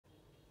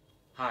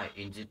Hi,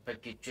 in this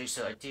packet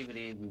tracer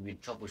activity, we will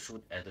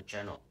troubleshoot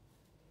EtherChannel.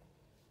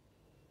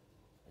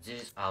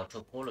 This is our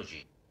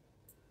topology.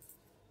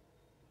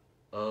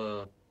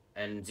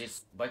 And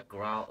this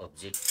background of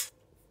this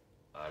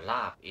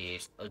lab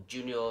is a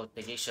junior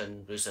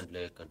technician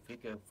recently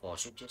configured for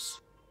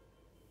switches,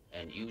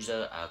 and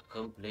users are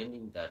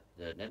complaining that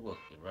the network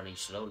is running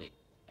slowly,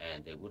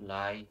 and they would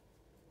like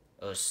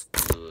us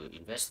to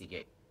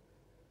investigate.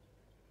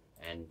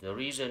 And the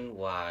reason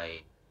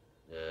why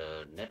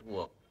the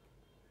network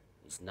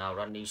is now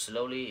running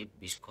slowly is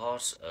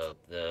because of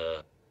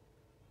the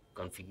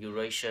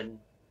configuration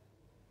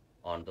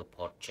on the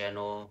port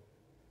channel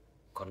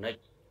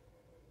connect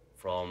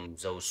from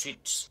those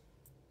switches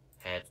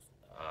had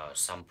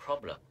some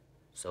problem,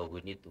 so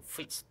we need to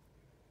fix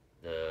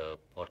the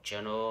port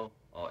channel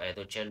or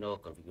other channel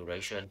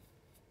configuration.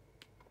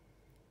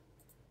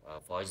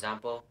 For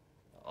example,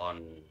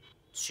 on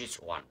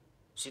switch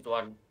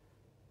 1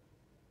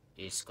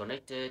 is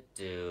connected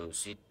to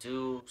switch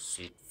 2,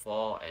 switch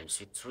 4 and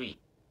switch 3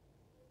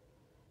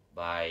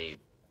 by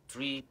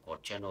 3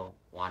 port channel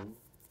 1,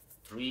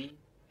 3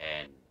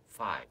 and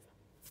 5,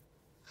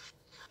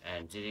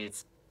 and this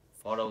is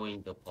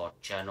following the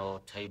port channel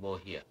table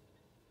here.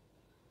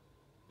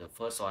 The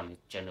first one is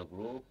channel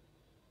group,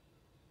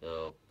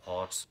 the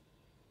ports,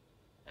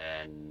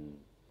 and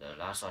the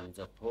last one is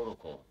the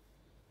protocol,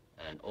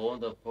 and all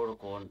the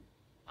protocol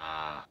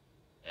are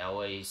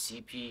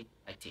LACP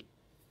active,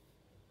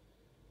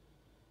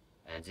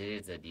 and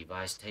this is the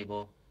device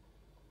table.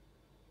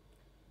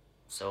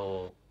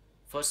 So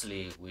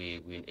firstly, we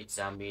will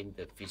examine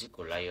the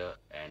physical layer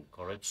and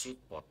correct switch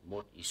port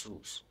mode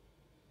issues.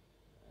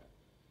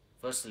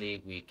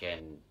 Firstly, we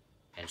can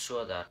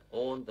ensure that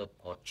all the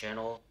port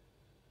channel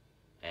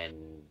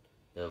and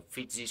the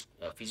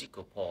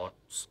physical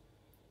ports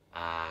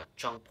are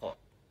chunk port.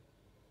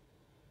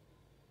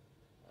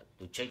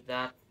 To check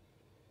that,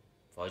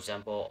 for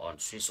example, on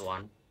switch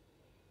 1,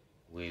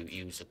 we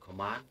use the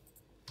command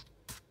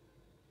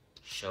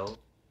show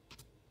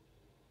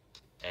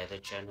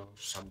EtherChannel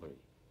summary.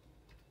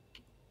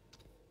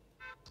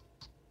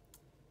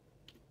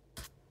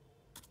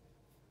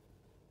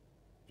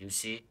 You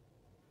see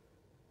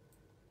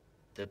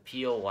the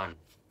PO1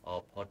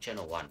 or port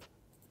channel 1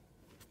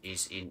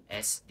 is in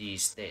SD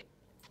state.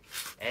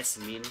 S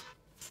means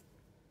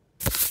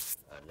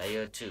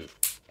layer 2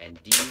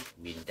 and D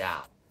means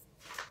down,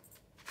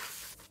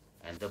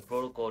 and the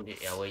protocol is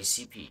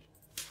LACP,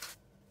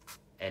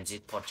 and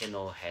this port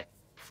channel had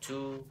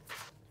 2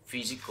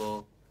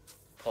 physical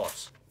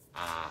ports,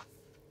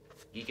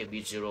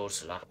 gigabit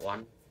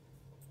 0/1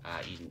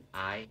 in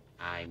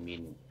I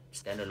mean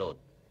standalone,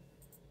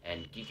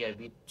 and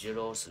gigabit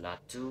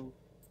 0/2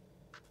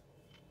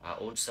 are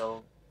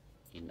also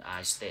in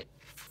I state.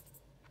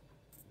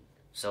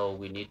 So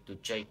we need to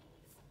check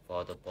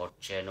for the port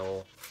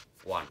channel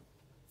 1.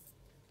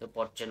 The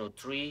port channel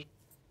 3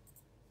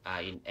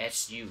 are in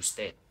SU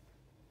state.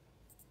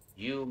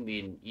 U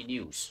mean in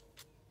use.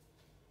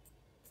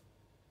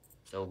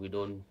 So we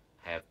don't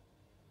have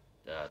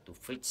to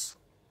fix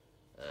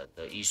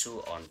the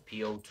issue on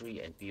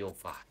PO3 and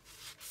PO5.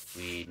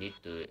 We need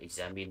to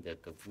examine the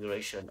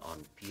configuration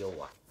on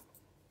PO1.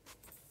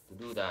 To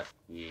do that,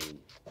 we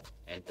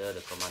enter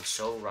the command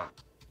show run.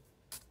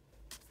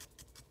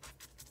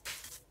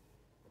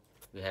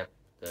 We have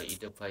the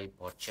interface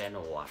port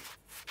channel 1,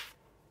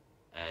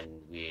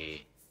 and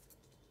we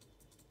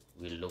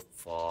will look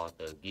for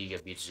the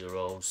gigabit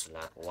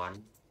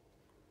 0/1.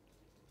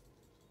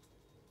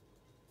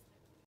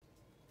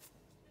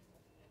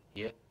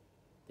 Here,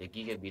 the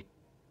gigabit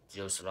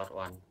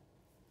 0/1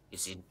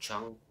 is in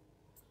chunk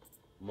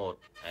mode,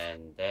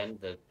 and then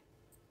the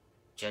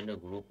channel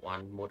group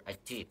 1 mode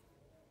active.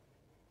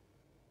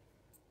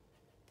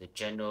 The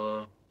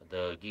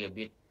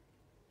gigabit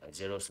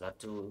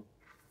 0/2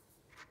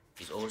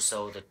 is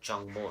also the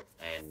chunk mode,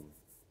 and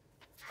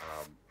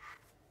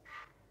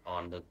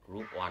on the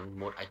group 1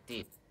 mode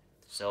active.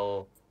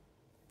 So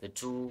the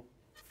 2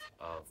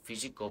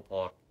 physical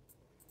ports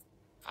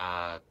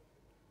are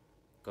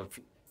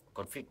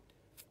configured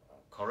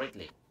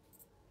correctly.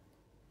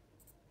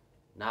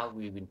 Now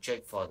we will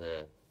check for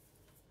the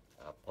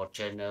port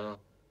channel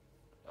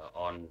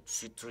on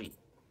switch 3.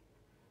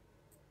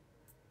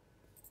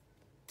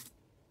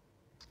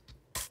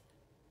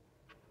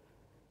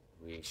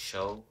 We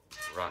show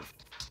run.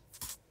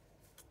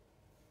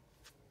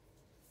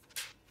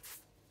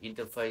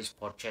 Interface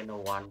port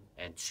channel 1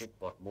 and switch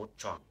port mode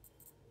chunk.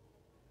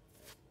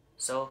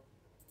 So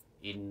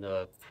in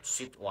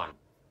switch 1,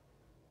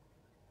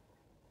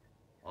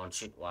 on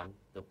switch 1,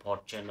 the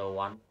port channel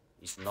 1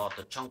 is not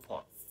the chunk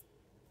port,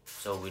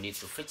 so we need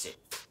to fix it.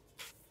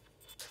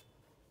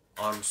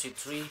 On switch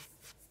 3,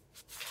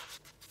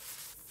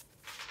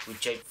 we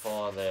check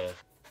for the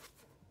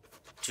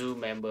 2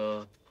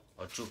 member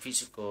or 2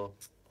 physical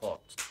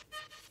ports.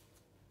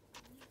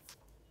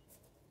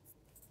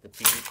 The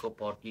physical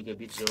port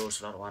gigabit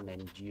 0/1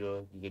 and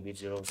gigabit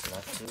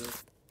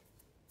 0/2.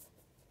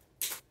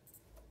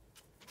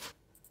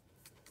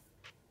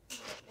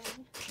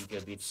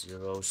 Gigabit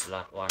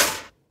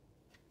 0/1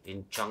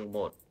 in chunk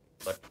mode,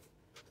 but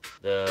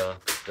the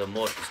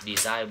mode is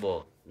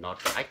desirable, not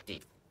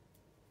active.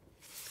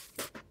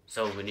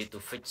 So we need to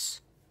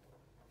fix.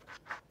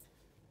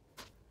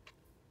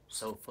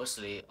 So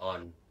firstly,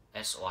 on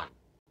S1,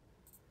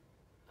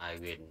 I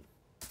will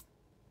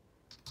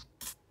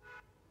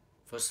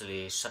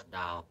firstly shut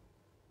down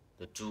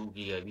the 2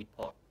 gigabit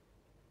port,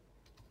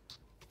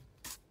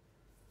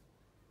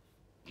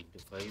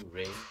 interface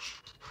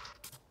range,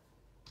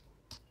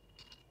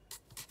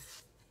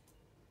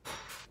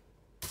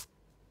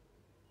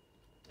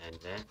 and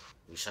then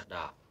we shut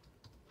down.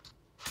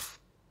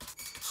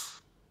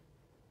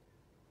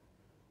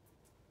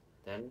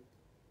 Then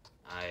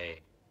I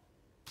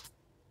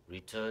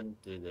return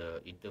to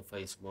the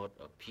interface mode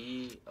of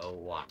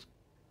P01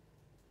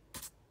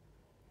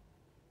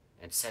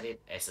 and set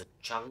it as a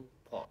chunk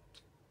port.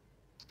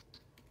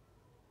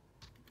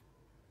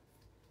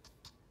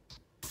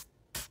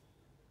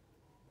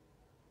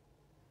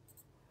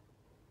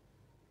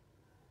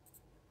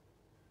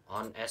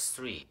 On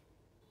S3,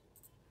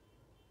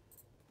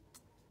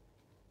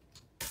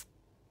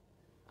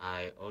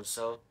 I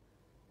also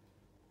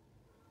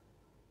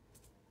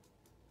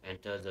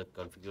enter the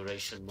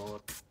configuration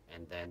mode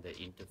and then the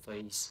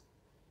interface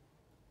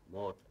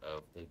mode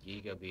of the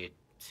gigabit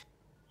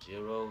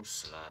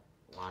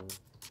 0/1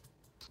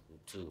 to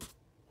 2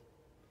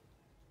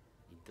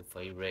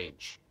 interface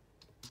range,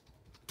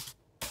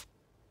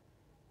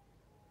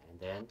 and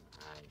then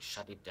I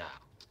shut it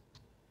down.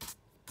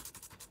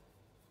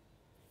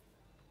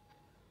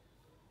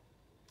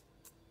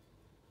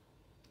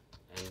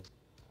 And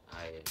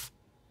I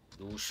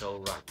do show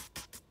run.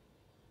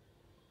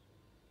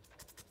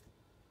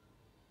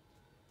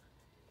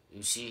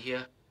 You see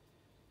here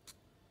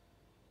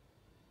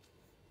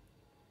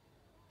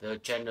the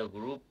channel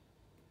group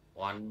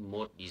 1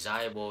 mode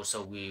desirable,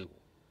 so we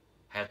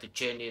have to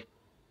change it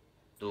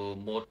to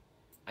mode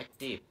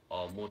active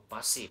or mode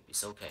passive.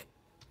 It's okay.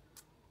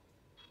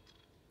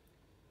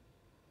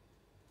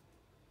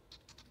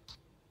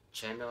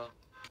 Channel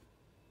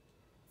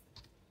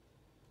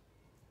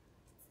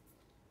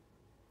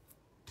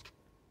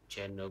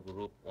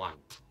group 1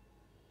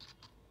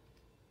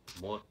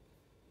 mode,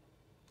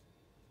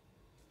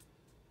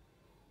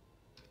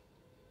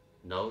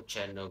 no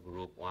channel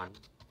group 1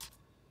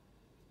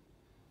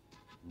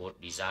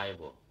 mode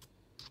desirable.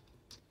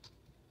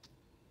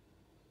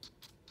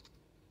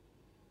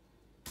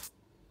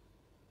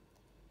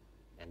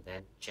 And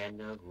then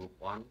channel group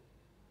 1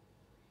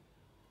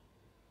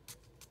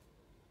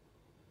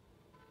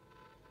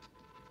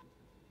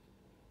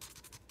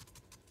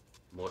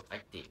 mode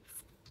active,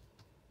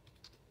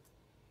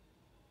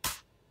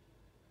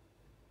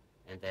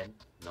 and then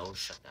no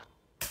shutdown.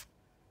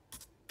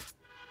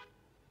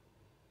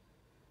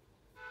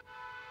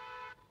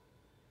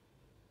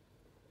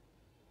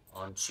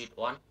 On switch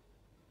 1,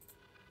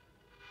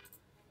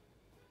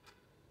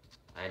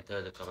 I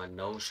enter the command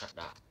no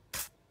shutdown,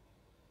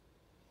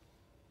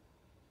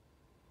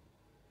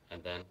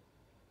 and then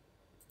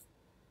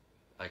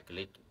I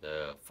click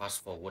the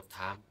fast forward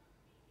time,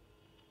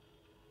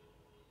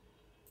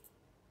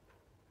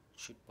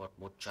 switch port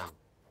mode chunk,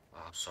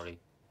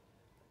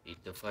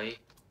 interface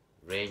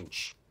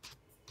range,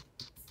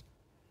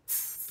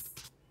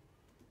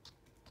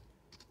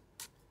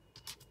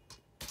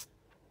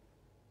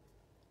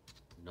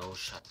 no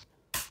shut,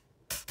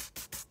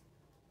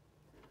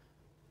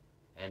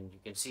 and you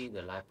can see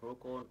the live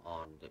protocol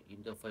on the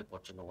interface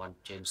port channel 1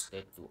 change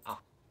state to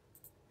up.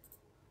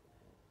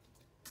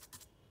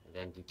 And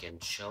then we can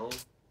show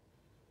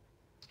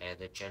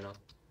EtherChannel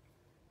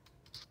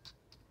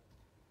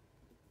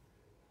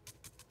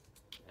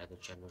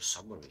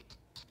summary.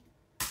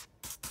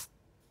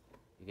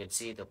 You can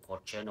see the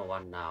port channel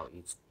 1 now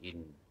is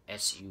in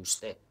SU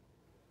state,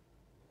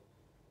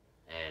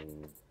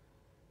 and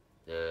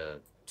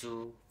the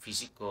 2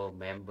 physical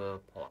member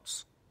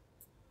ports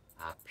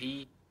are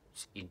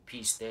in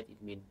P state.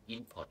 It means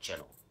in port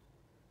channel.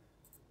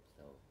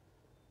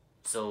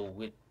 So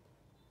with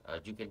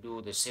you can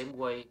do the same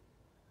way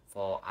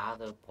for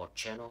other port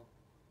channel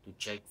to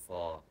check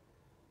for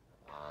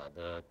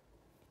the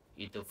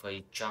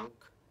interface chunk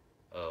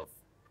of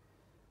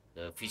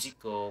the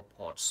physical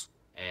ports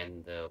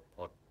and the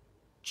port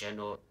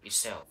channel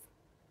itself,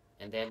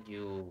 and then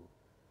you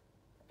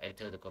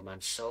enter the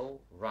command show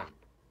run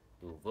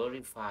to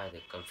verify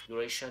the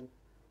configuration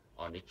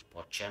on each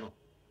port channel,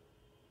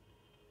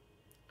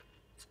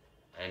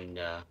 and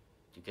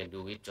you can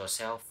do it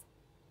yourself.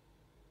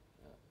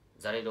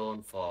 That is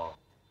all for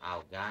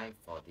our guide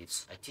for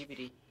this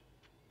activity.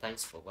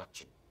 Thanks for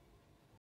watching.